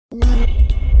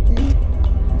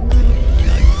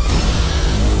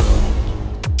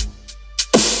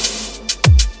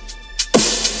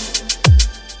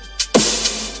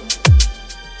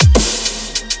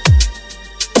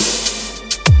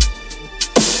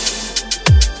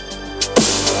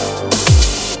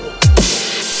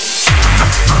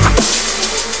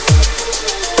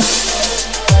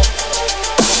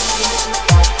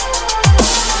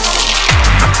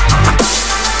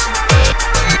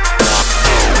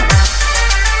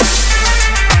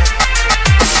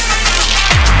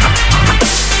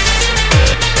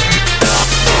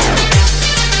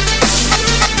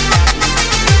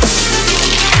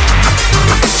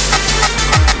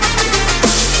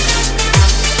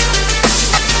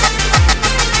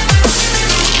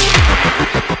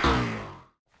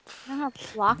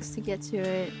blocks to get to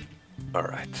it. All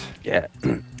right. Yeah,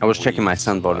 I was checking my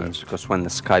sound volumes because when the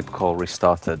Skype call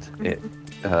restarted, it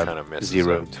Kinda messes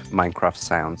zeroed up. Minecraft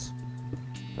sounds.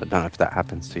 I don't know if that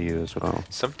happens to you as well.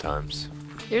 Sometimes.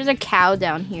 There's a cow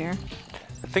down here.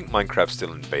 I think Minecraft's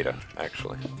still in beta,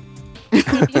 actually.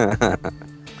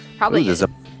 Probably Ooh, there's a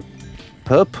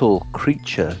purple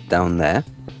creature down there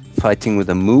fighting with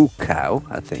a moo cow,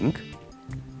 I think.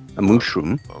 A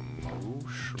mushroom. A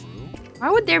mushroom? Why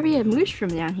would there be a mushroom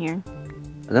down here?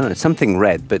 I don't know, it's something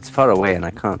red, but it's far away and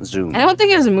I can't zoom. I don't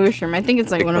think it's a mushroom. I think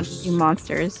it's like one of Because- the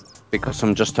monsters. Because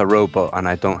I'm just a robot and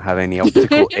I don't have any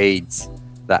optical aids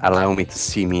that allow me to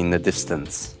see me in the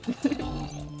distance.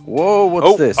 Whoa,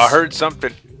 what's this? I heard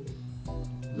something.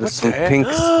 There's what some the heck? pink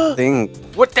thing.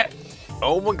 What the?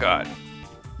 Oh my god.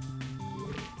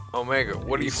 Omega,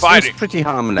 what are you Seems fighting? pretty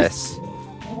harmless.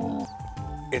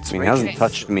 It's I mean, it hasn't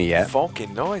touched me yet. funky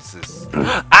noises.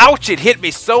 Ouch, it hit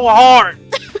me so hard.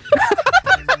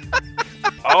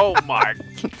 Oh my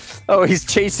Oh, he's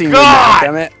chasing God! me,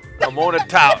 damn it. I'm on a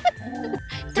top.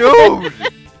 Dude,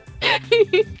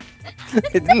 It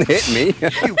didn't hit me.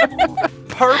 you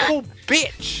purple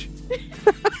bitch.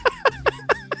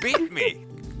 Beat me.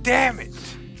 Damn it.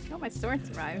 Oh, my sword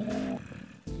survived. I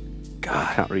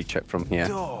God, can't reach it from here.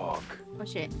 dog. Oh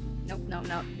shit. Nope, nope,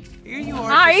 nope. Here you Oh,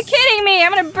 are. are you just- kidding me?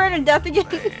 I'm gonna burn to death again.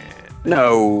 Man.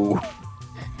 No.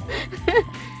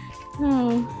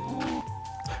 Oh.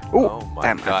 Ooh, Oh my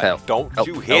damn, I god. fell. Don't Help,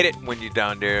 you hit help. it when you're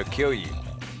down there, it'll kill you.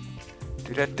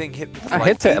 Dude, that thing hit me. with I like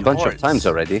hit it a 8 bunch of hearts. times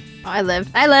already. Oh, I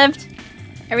lived. I lived.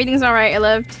 Everything's alright. I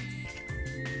lived.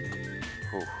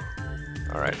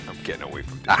 Alright, I'm getting away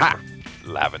from this Aha!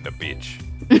 lavender bitch.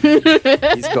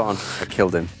 He's gone. I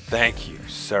killed him. Thank you,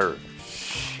 sir.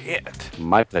 Shit.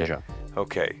 My pleasure.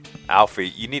 Okay, Alfie,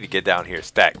 you need to get down here,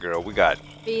 stat girl. We got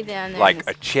Be down there. like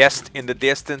a chest in the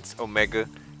distance. Omega,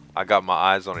 I got my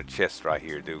eyes on a chest right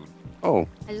here, dude. Oh,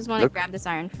 I just want to Look. grab this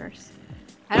iron first.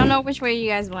 I don't know which way you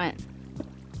guys went.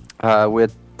 we're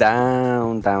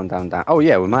down, down, down, down. Oh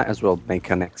yeah, we might as well make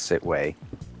an exit way.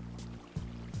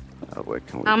 Where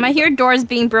can we do I hear doors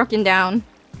being broken down.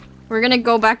 We're gonna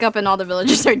go back up and all the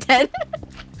villagers are dead.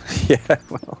 that? Yeah,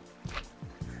 well,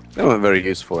 they weren't very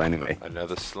useful anyway.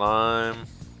 Another slime.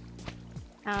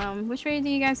 Which way do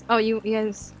you guys? Oh, you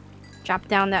guys dropped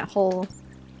down that hole.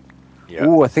 Yeah.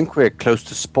 Ooh, I think we're close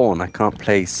to spawn. I can't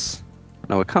place.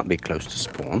 No, we can't be close to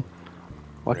spawn.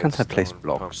 Why can't I place Redstone,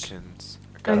 blocks? pumpkins.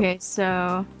 I got Okay, so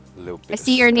a little bit I of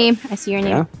see your stuff. name. I see your name.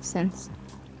 Yeah? Since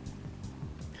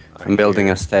I'm building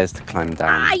hear- a stairs to climb down,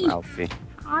 Aye. Alfie.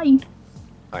 hi.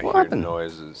 I What hear happened?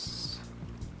 noises.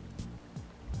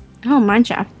 Oh, mine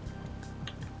shaft.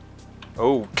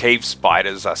 Oh, cave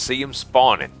spiders. I see them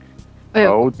spawning. Wait,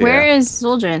 Oh, dear. where is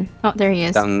Soljan? Oh, there he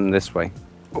is. Down this way.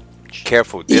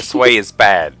 Careful, this way is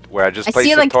bad. Where I just I placed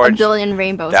see the like a torch, billion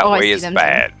rainbows. that oh, I way see is them too.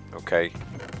 bad. Okay,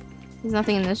 There's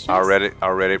nothing in this chest.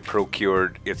 already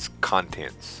procured its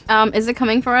contents. Is it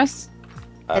coming for us?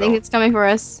 I think don't- it's coming for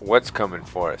us. What's coming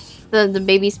for us? The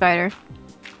baby spider.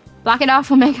 Block it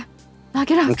off, Omega. Block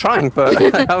it I'm off. trying, but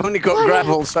I've only got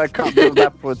gravel, so I can't build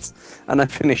upwards. And I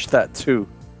finished that too.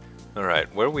 All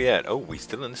right, where are we at? Oh, we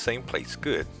still in the same place.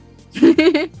 Good.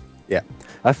 Yeah.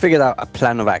 I figured out a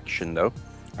plan of action, though.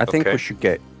 I think Okay. we should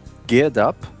get geared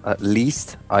up, at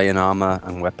least iron armor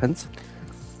and weapons,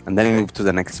 and then move to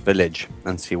the next village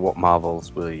and see what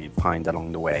marvels we find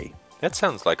along the way. That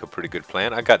sounds like a pretty good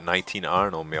plan. I got 19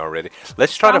 iron on me already.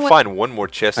 Let's try to Wrong with- find one more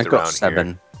chest I around got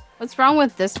 7. What's wrong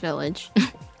with this village?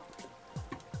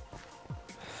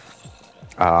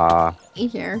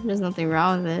 Here, there's nothing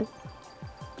wrong with it.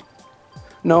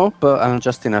 No, but I'm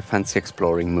just in a fancy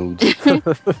exploring mood.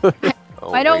 Oh,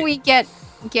 Why don't wait.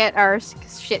 we get our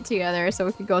shit together so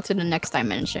we could go to the next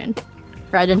dimension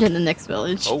rather than the next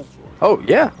village? Oh, Oh,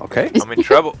 yeah, okay. I'm in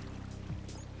trouble.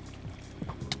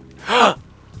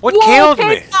 What Whoa, killed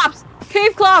cave me? Clops!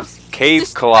 Cave clops! Cave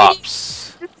Just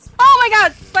clops. Oh my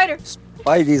god, spider!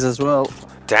 Spidey's as well.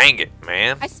 Dang it,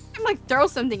 man. I see him like throw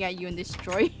something at you and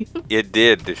destroy you. It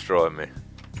did destroy me.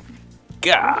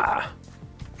 Gah.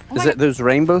 Oh Is my it those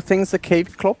rainbow things, the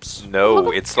cave clops?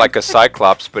 No, it's like a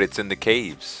cyclops, but it's in the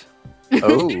caves.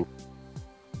 Oh,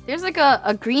 There's like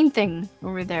a green thing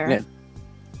over there. Yeah.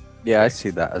 yeah, I see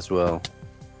that as well.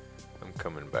 I'm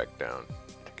coming back down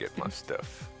to get my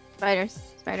stuff. Spiders.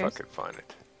 If I Spiders. could find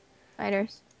it.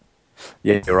 Spiders.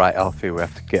 Yeah, you're right, Alfie. We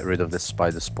have to get rid of this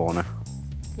spider spawner.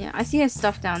 Yeah, I see his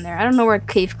stuff down there. I don't know where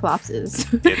Cave Clops is.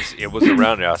 It was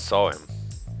around there. I saw him.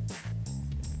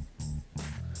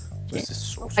 Where's this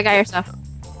source? I got your stuff.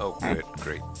 Oh, good,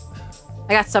 great.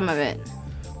 I got some of it.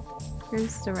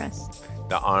 Where's the rest?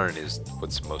 The iron is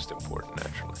what's most important,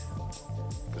 naturally.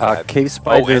 Cave Oh,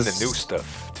 spiders. and the new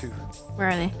stuff too. Where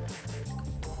are they?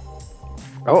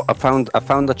 Oh, I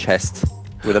found a chest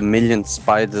with 1,000,000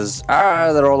 spiders.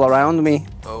 Ah, they're all around me.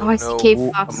 Oh, I see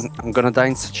cave pops. I'm gonna die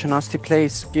in such a nasty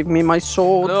place. Give me my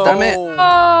sword, No. damn it!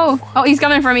 Oh! Oh, he's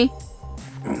coming for me.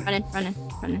 Running.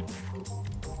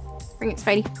 Bring it,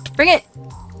 Spidey. Bring it!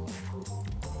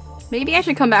 Maybe I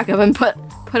should come back up and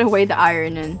put away the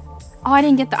iron and... Oh, I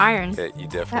didn't get the iron. Yeah, you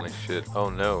definitely should. Oh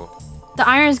no. The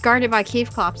iron is guarded by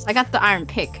cave clops. I got the iron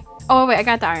pick. Oh, wait, I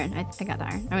got the iron. I got the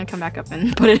iron. I'm gonna come back up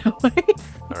and put it away.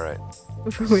 Alright.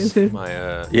 Before we lose. My,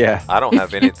 Yeah. I don't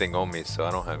have anything on me, so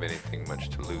I don't have anything much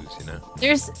to lose, you know?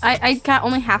 I got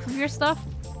only half of your stuff.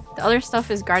 The other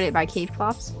stuff is guarded by cave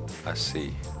clops. I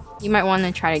see. You might want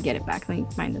to try to get it back. Let me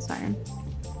find this iron.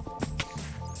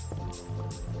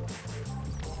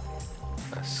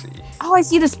 I see. Oh, I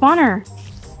see the spawner.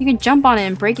 You can jump on it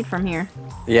and break it from here.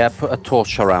 Yeah, put a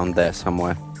torch around there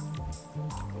somewhere.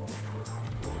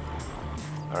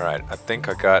 Alright, I think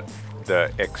I got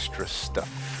the extra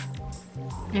stuff.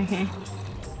 Okay.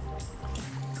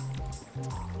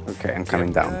 Okay, I'm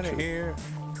coming down Outta too. here.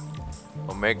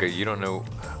 Omega, you don't know.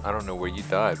 I don't know where you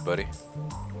died, buddy.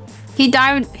 He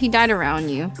died around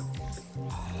you.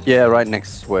 Yeah, right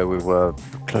next where we were,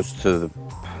 close to the...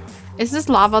 Is this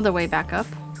lava the way back up?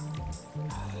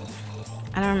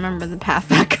 I don't remember the path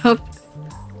back up.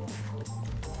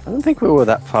 I don't think we were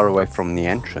that far away from the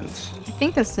entrance. I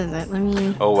think this is it. Let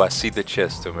me... Oh, I see the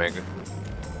chest, Omega.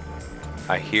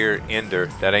 I hear Ender.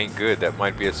 That ain't good. That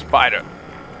might be a spider.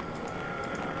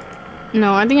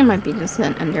 No, I think it might be just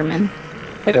an Enderman.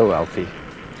 Hello, Alfie.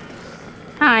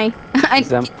 Hi. Is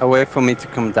there a way for me to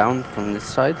come down from this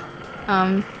side?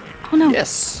 Oh no.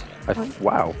 Yes!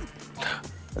 Wow.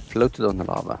 I floated on the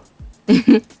lava.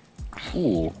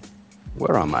 Ooh.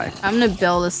 Where am I? I'm gonna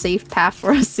build a safe path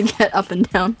for us to get up and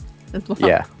down as well.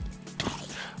 Yeah.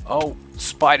 Oh,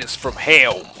 spiders from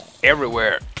hell.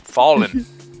 Everywhere. Falling.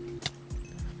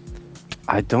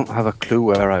 I don't have a clue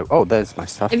where I... Oh, there's my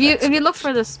stuff. If you look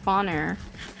for the spawner,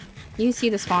 you see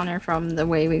the spawner from the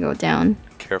way we go down.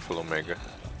 Careful, Omega.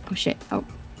 Oh shit. Oh.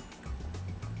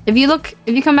 If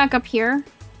you come back up here.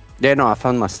 Yeah, no, I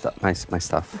found my stuff. My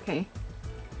stuff. Okay.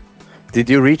 Did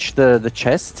you reach the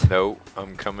chest? No,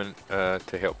 I'm coming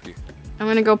to help you. I'm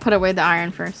gonna go put away the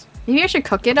iron first. Maybe I should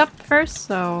cook it up first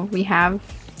so we have...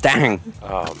 Dang!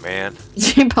 Oh, man.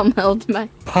 Pummeled by...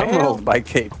 Pummeled by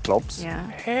cave clops. Yeah.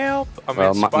 Help! I'm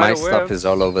Well, in my spider stuff webs. is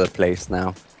all over the place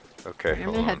now. Okay, I'm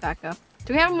hold gonna head on. back up.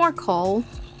 Do we have more coal?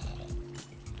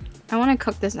 I want to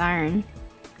cook this iron.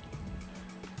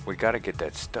 We gotta get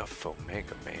that stuff,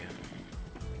 Omega, man.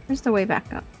 Where's the way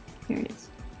back up? Here it is.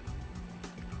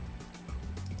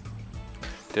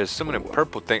 There's some of them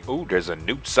purple thing. Ooh, there's a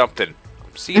new something.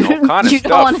 I'm seeing all kind of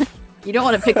stuff. You don't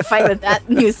want to pick a fight with that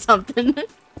new something.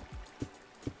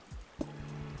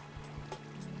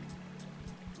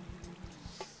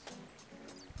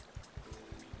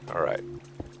 Alright.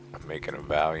 I'm making a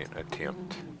valiant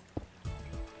attempt.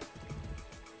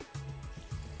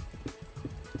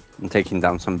 I'm taking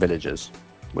down some villagers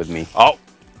with me. Oh!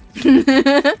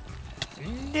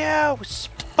 No,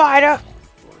 spider!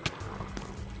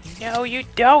 No, you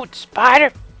don't,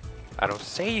 spider! I don't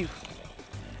see you.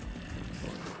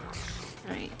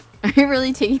 Alright. Are you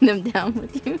really taking them down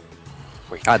with you?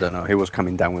 Wait. I don't know. He was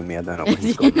coming down with me. I don't know where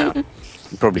he's gone now.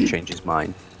 He probably changed his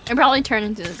mind. I probably turn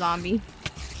into a zombie.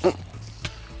 Oh,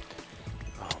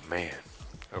 man.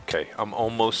 Okay, I'm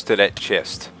almost to that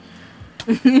chest.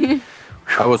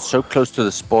 I was so close to the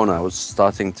spawner. I was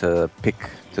starting to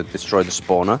destroy the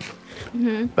spawner,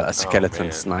 but a skeleton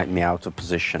man. sniped me out of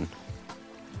position.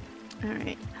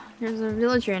 Alright. There's a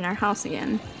villager in our house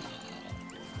again.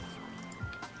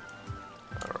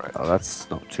 Alright. Oh, that's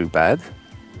not too bad.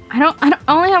 I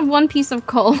only have one piece of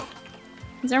coal.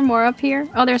 Is there more up here?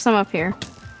 Oh, there's some up here.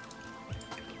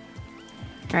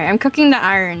 Alright, I'm cooking the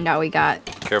iron that we got.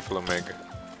 Careful, Omega.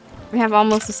 We have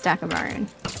almost a stack of iron.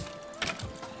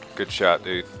 Good shot,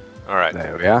 dude. Alright.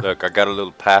 There we are. Look, I got a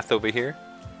little path over here.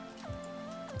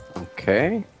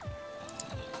 Okay.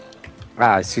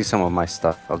 Ah, I see some of my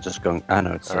stuff. I'll just go. Ah,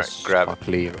 no, it's All right, a grab it.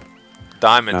 sparkly.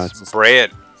 Diamonds, it's-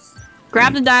 bread,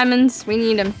 Grab the diamonds. We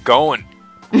need them. going,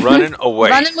 running away.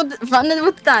 Running with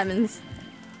the diamonds.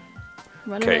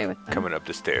 Run away Okay, with them. coming up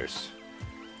the stairs.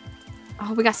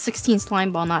 Oh, we got 16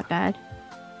 slime ball. Not bad.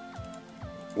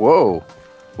 Whoa!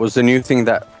 Was the new thing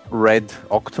that red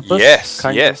octopus? Yes,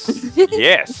 kind of? yes,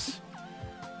 yes.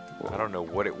 I don't know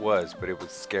what it was, but it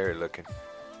was scary looking.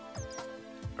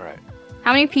 All right.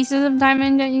 How many pieces of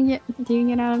diamond do you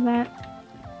get out of that?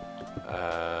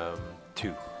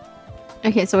 2.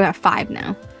 Okay, so we have 5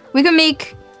 now. We can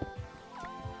make.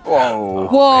 Whoa.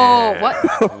 Whoa,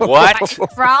 man. what?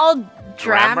 What? Proud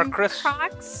Drama dram Chris?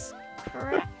 cracks?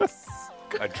 Cracks?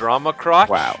 A drama crotch?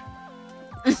 Wow.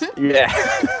 Yeah.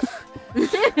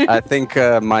 I think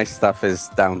my stuff is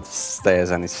downstairs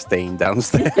and it's staying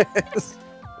downstairs.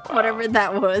 Whatever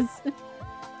that was.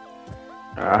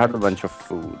 I had a bunch of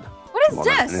food. What is More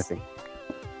than this? anything.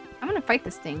 I'm gonna fight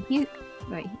this thing.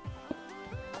 Wait.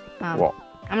 What?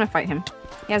 I'm gonna fight him.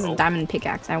 He has a Oh. diamond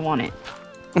pickaxe. I want it.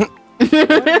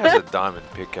 What has a diamond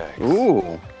pickaxe?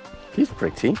 Ooh, he's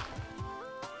pretty.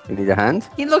 You need a hand?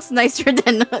 He looks nicer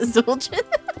than Zul'jin.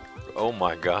 Oh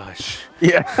my gosh.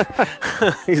 Yeah.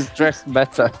 He's dressed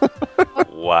better.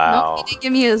 Wow. No, he didn't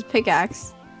give me his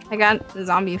pickaxe. I got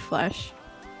zombie flesh.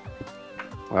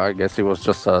 Well, I guess he was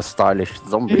just a stylish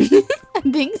zombie. I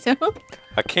think so.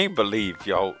 I can't believe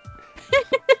y'all.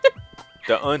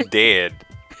 The undead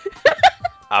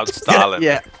outstyling.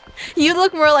 Yeah. You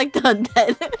look more like the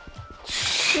undead.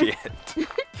 Shit.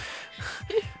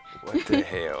 What the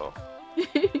hell?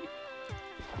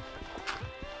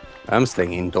 I'm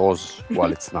staying indoors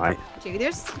while it's night. Dude,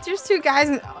 there's two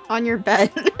guys on your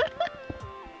bed.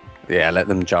 Yeah, let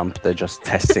them jump. They're just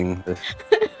testing the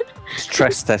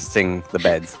stress testing the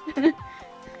bed.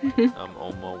 I'm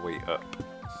on my way up.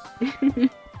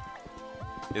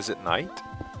 Is it night?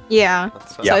 Yeah. That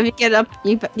So sounds- if you get up,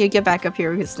 you get back up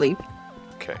here, we can sleep.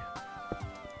 Okay.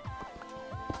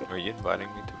 Are you inviting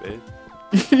me to bed?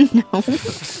 No.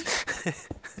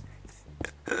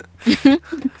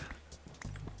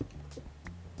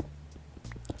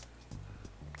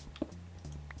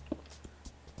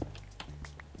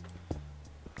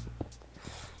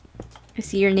 I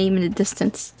see your name in the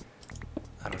distance.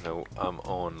 I don't know. I'm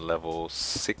on level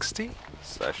 60,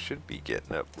 so I should be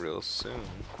getting up real soon.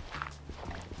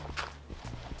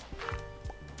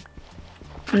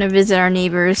 I'm gonna visit our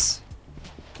neighbors.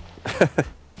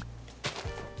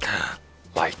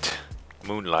 Light.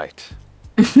 Moonlight.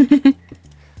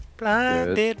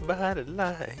 Blinded by the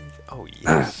light. Oh,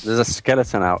 yes. There's a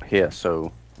skeleton out here,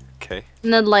 so Okay.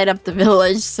 And then light up the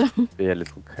village, so. be a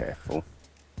little careful.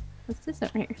 What's this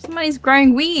over here? Somebody's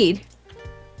growing weed.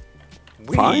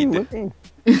 Fine Weed. with me.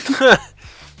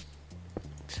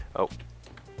 Oh.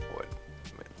 What?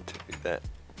 Meant to be that.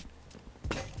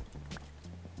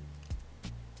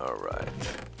 Alright.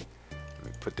 Let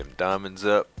me put them diamonds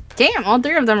up. Damn, all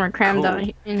three of them are crammed Cool.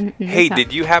 out in this Hey, house.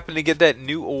 did you happen to get that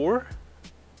new ore?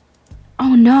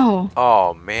 Oh no.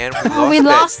 Oh, man. Oh, we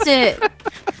lost it.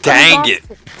 Dang We it.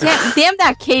 lost Damn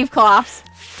that cave clops.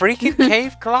 Freaking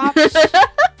cave clops.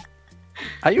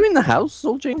 Are you in the house,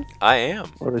 Zul'jin? I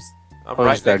am. Or is I'm Or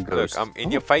right is that next. ghost? Look, I'm in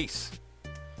Oh. your face.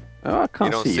 Oh, I You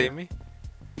can't don't see see you. me?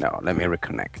 No, let me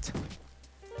reconnect.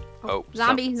 Oh,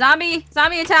 Zombie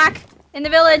attack in the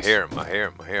I village. hear him. I hear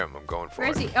him. I hear him. I'm going for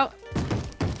Where is it. he? Oh.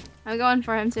 I'm going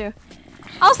for him too.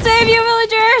 I'll save you,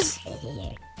 villagers!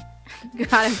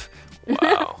 Got him.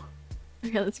 Wow.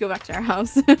 Okay, let's go back to our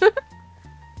house.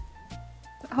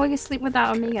 Oh, we can sleep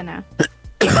without Omega now.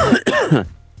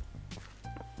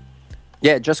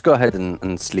 Yeah, just go ahead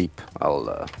and sleep. All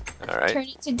right. Turn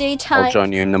it to daytime. I'll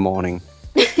join you in the morning.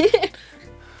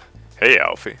 Hey,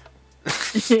 Alfie.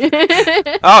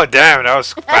 Oh, damn. That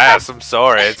was fast. I'm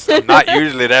sorry. I'm not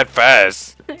usually that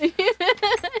fast.